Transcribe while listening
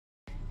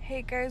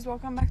Hey guys,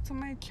 welcome back to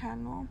my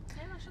channel.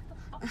 Shut the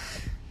fuck up.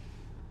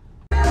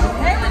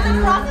 Hey, when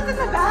the process is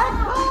a bag,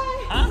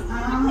 bye. Huh?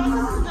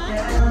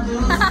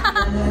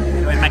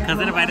 Wait, my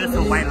cousin invited us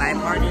to a white lie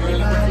party. Lily,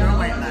 what's your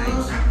white lie?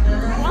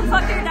 Well,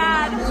 fuck your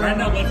dad.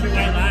 Brenda, what's your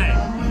white lie?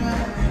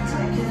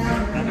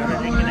 I'm never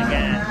drinking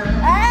again.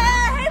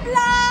 Hey,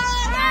 vlog!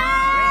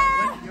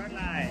 What's your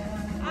lie?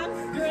 I'm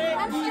straight.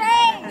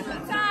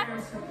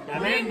 I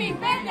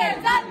mean,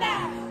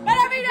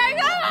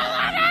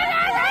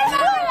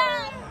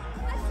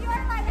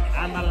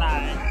 I'm a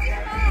lie.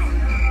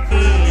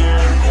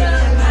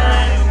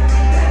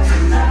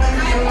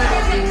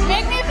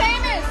 Make me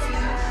famous.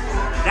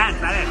 Dance,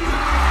 dale.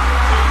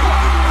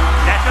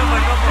 That's a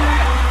good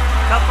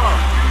couple.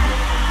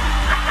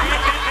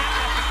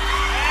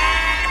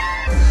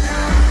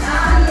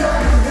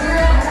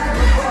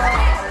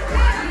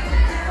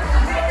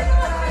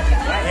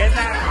 What is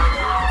that?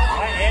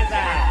 What is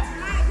that?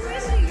 Who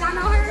is she? Y'all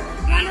know her?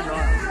 I don't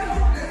know.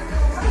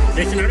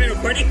 Did she not be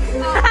recording?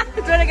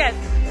 Do it again.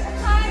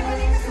 Hi, my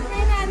name is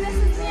Sabrina, and this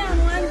is me on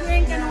one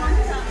drink and one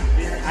shot.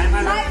 I'm a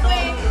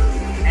Lightweight.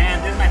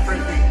 and this is my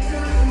first drink.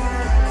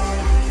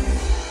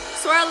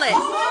 Swirl it.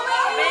 Wait.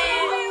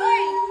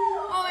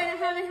 Oh, and I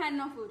haven't had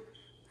no food.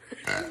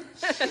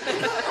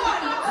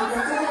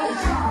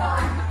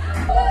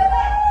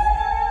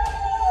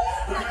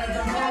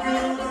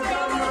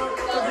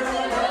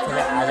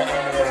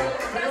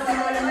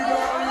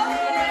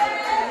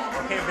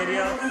 Okay,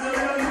 video.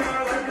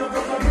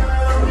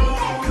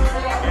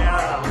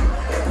 Yeah.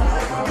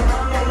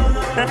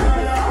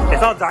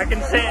 It's all dark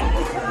and shit.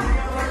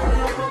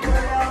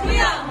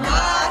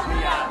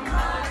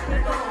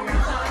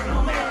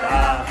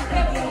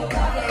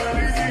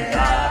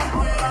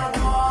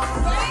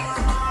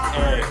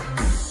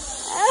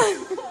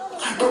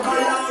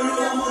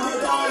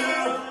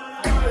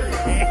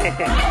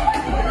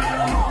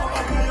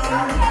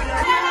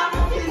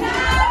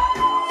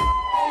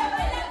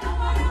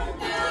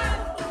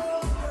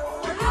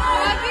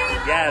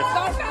 Yes.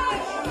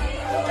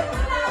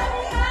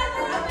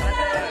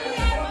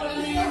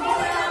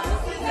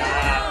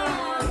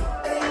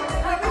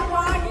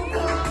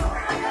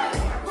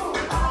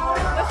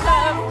 What's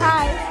up?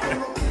 Hi.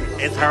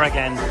 It's her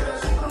again.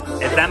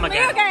 It's them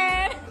again.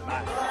 again.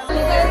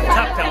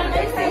 Top down.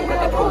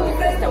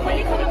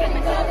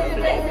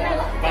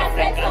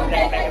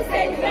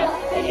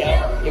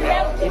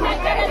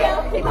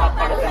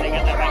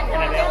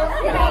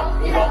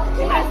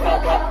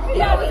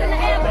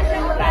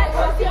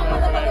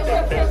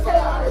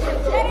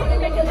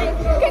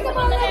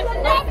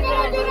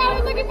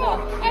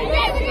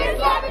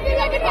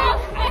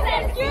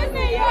 Excuse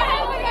me, you're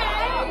having a guy.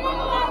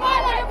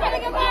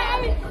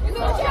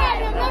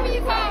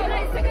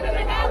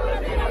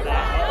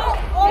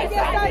 Oh, yes,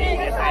 I did.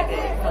 Yes, I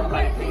did.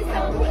 Somebody please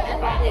tell me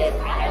whatever I did.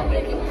 I am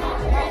making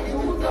contact.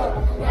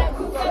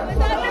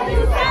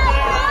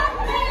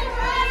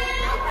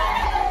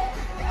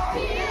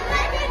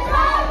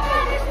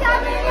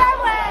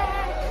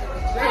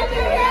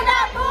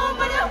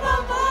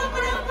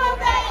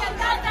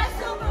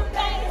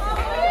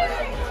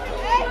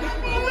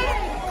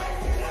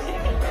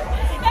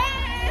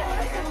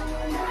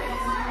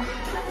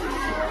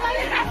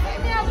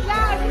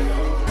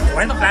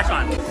 Where's the flash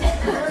on?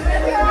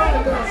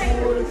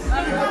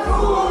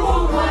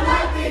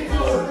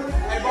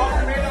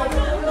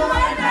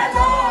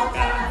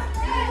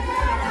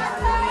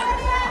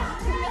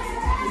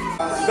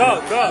 Go,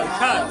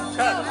 chug.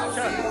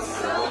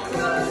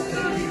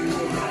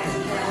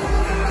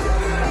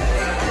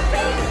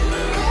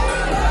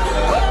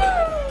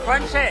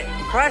 Crunch it,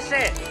 crush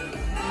it.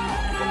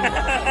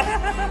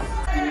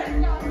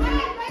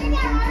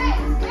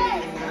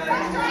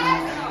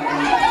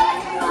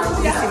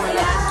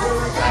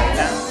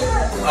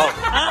 Oh.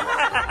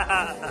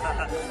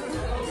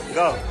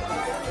 Go.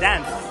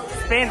 Dance.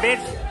 Spin,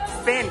 bitch.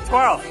 Spin.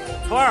 Twirl.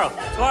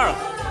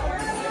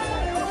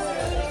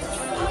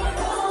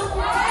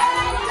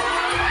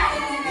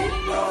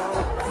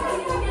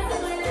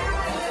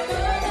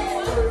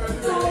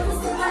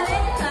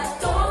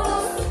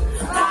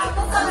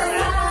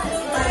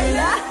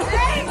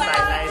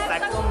 Baila esa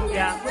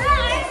cumbia.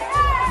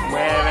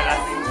 Mueve la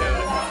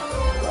cintura.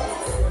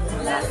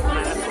 Las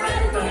manos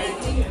sueltas.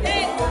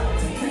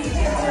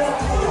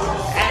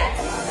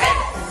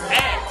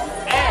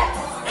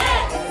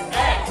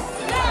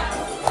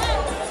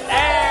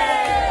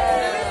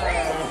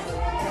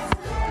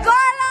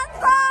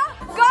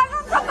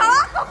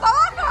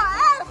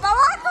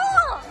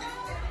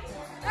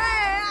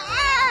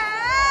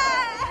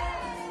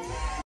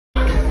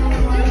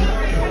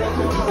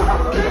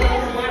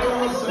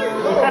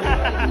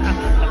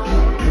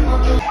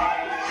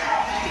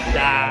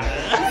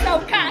 So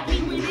cocky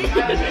with it.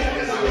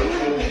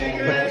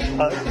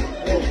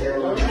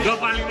 Go,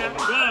 Paulina.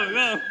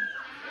 Go.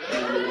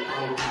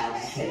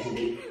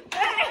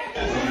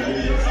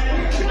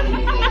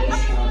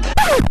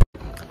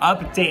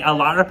 Update. A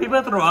lot of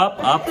people throw up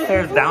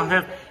upstairs,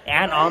 downstairs,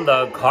 and on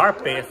the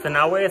carpet. So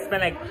now we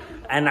spent like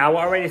an hour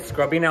already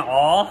scrubbing it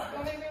all.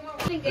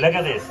 Look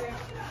at this.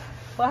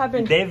 What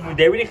happened? They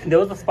really, there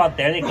was a spot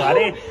there. They got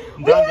it.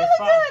 We have it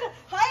good.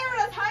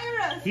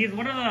 Hire us. He's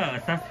one of the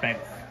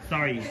suspects.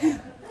 Sorry,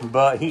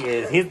 but he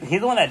is. He's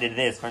the one that did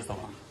this. First of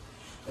all.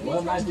 What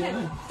am I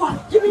doing?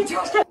 Fuck, give me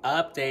trash can.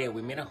 Update.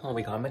 We made it home.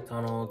 We got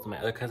McDonald's. My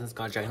other cousins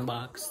got Jack in the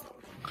Box.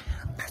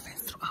 My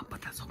friends threw up,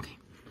 but that's okay.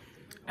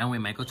 And we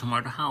might go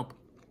tomorrow to help.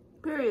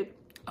 Period.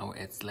 Oh,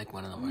 it's like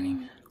 1 in the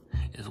morning.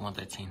 It's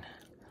 1:13.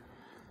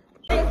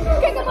 Kick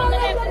him on the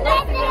head.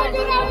 That's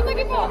what I was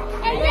looking for.